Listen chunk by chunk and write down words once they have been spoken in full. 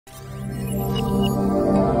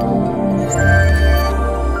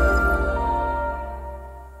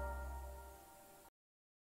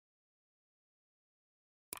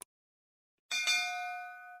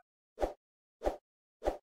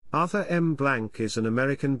Arthur M. Blank is an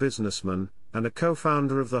American businessman, and a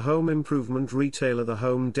co-founder of the home improvement retailer the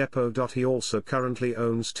Home Depot. He also currently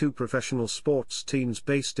owns two professional sports teams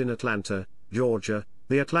based in Atlanta, Georgia,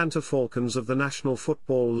 the Atlanta Falcons of the National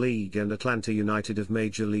Football League and Atlanta United of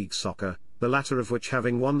Major League Soccer, the latter of which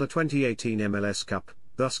having won the 2018 MLS Cup,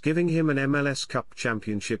 thus giving him an MLS Cup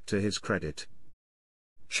Championship to his credit.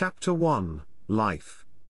 Chapter 1, Life.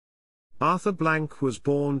 Arthur Blank was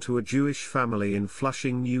born to a Jewish family in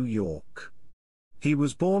Flushing, New York. He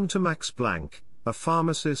was born to Max Blank, a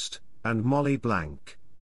pharmacist, and Molly Blank.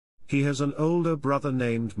 He has an older brother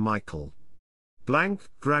named Michael. Blank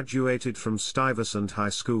graduated from Stuyvesant High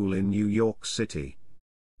School in New York City.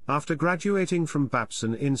 After graduating from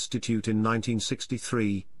Babson Institute in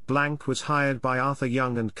 1963, Blank was hired by Arthur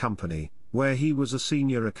Young & Company, where he was a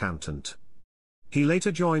senior accountant. He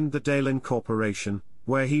later joined the Dalen Corporation,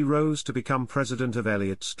 where he rose to become president of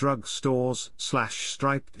Elliott's Drug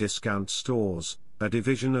Stores/Striped Discount Stores, a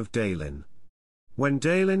division of Dalen. When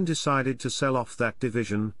Dalen decided to sell off that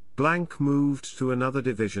division, Blank moved to another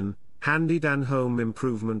division, Handy Dan Home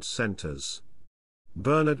Improvement Centers.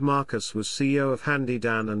 Bernard Marcus was CEO of Handy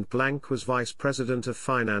Dan and Blank was vice president of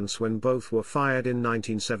finance when both were fired in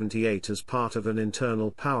 1978 as part of an internal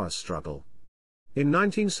power struggle. In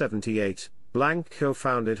 1978, Blank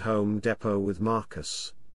co-founded Home Depot with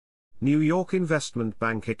Marcus. New York investment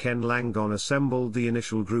banker Ken Langon assembled the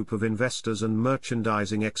initial group of investors, and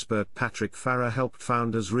merchandising expert Patrick Farah helped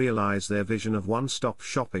founders realize their vision of one-stop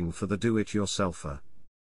shopping for the do-it-yourselfer.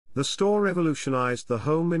 The store revolutionized the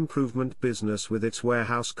home improvement business with its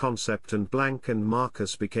warehouse concept, and Blank and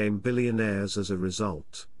Marcus became billionaires as a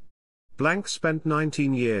result. Blank spent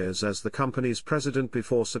 19 years as the company's president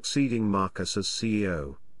before succeeding Marcus as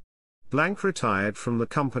CEO. Blank retired from the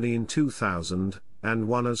company in 2000, and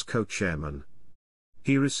won as co-chairman.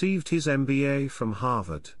 He received his MBA from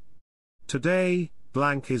Harvard. Today,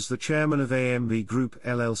 Blank is the chairman of AMB Group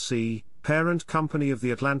LLC, parent company of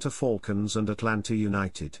the Atlanta Falcons and Atlanta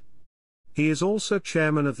United. He is also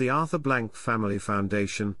chairman of the Arthur Blank Family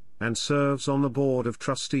Foundation, and serves on the board of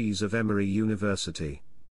trustees of Emory University.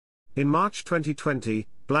 In March 2020,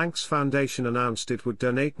 Blank's foundation announced it would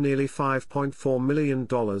donate nearly $5.4 million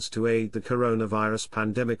to aid the coronavirus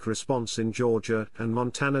pandemic response in Georgia and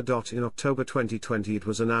Montana. In October 2020 it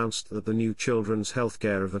was announced that the new Children's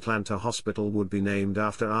Healthcare of Atlanta Hospital would be named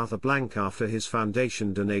after Arthur Blank after his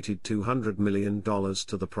foundation donated $200 million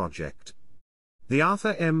to the project. The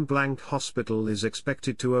Arthur M. Blank Hospital is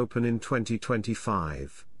expected to open in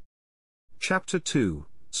 2025. Chapter 2,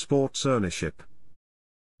 Sports Ownership.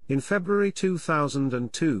 In February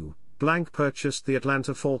 2002, Blank purchased the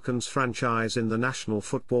Atlanta Falcons franchise in the National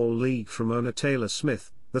Football League from owner Taylor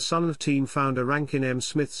Smith, the son of team founder Rankin M.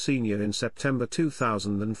 Smith Sr. In September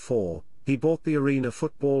 2004, he bought the Arena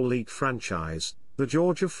Football League franchise, the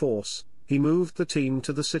Georgia Force. He moved the team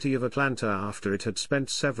to the city of Atlanta after it had spent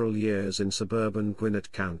several years in suburban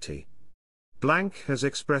Gwinnett County. Blank has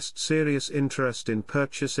expressed serious interest in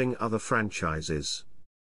purchasing other franchises.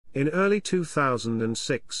 In early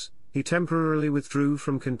 2006, he temporarily withdrew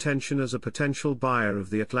from contention as a potential buyer of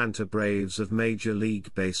the Atlanta Braves of Major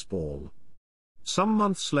League Baseball. Some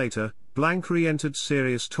months later, Blank re-entered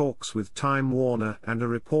serious talks with Time Warner, and a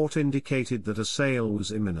report indicated that a sale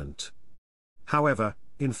was imminent. However,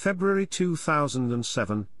 in February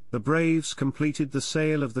 2007, the Braves completed the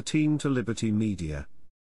sale of the team to Liberty Media.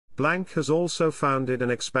 Blank has also founded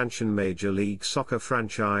an expansion Major League Soccer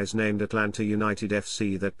franchise named Atlanta United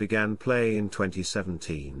FC that began play in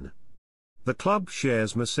 2017. The club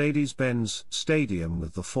shares Mercedes-Benz Stadium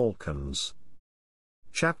with the Falcons.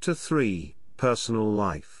 Chapter 3, Personal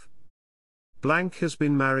Life. Blank has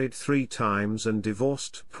been married 3 times and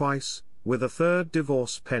divorced twice, with a third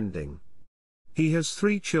divorce pending. He has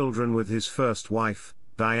 3 children with his first wife,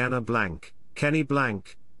 Diana Blank, Kenny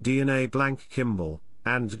Blank, DNA Blank Kimball,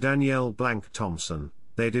 and Danielle Blank Thompson.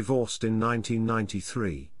 They divorced in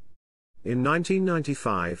 1993. In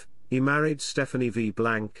 1995, he married Stephanie V.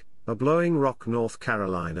 Blank, a Blowing Rock, North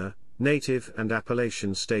Carolina, native and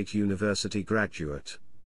Appalachian State University graduate.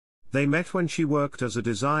 They met when she worked as a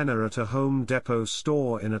designer at a Home Depot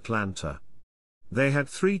store in Atlanta. They had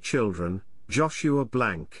 3 children, Joshua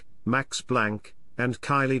Blank, Max Blank, and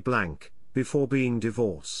Kylie Blank, before being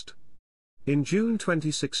divorced. In June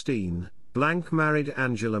 2016, Blank married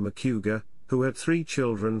Angela McHugh, who had 3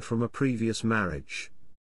 children from a previous marriage.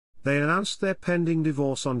 They announced their pending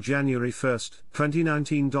divorce on January 1,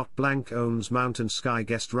 2019. Blank owns Mountain Sky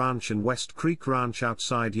Guest Ranch and West Creek Ranch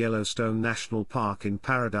outside Yellowstone National Park in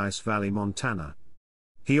Paradise Valley, Montana.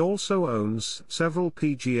 He also owns several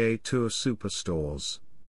PGA Tour superstores.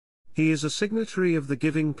 He He is a signatory of the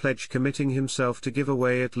Giving Pledge, committing himself to give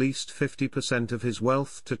away at least 50% of his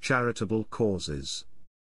wealth to charitable causes.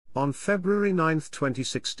 On February 9,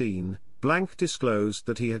 2016, Blank disclosed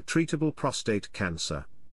that he had treatable prostate cancer.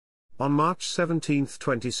 On March 17,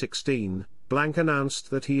 2016, Blank announced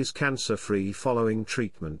that he is cancer-free following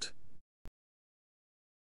treatment.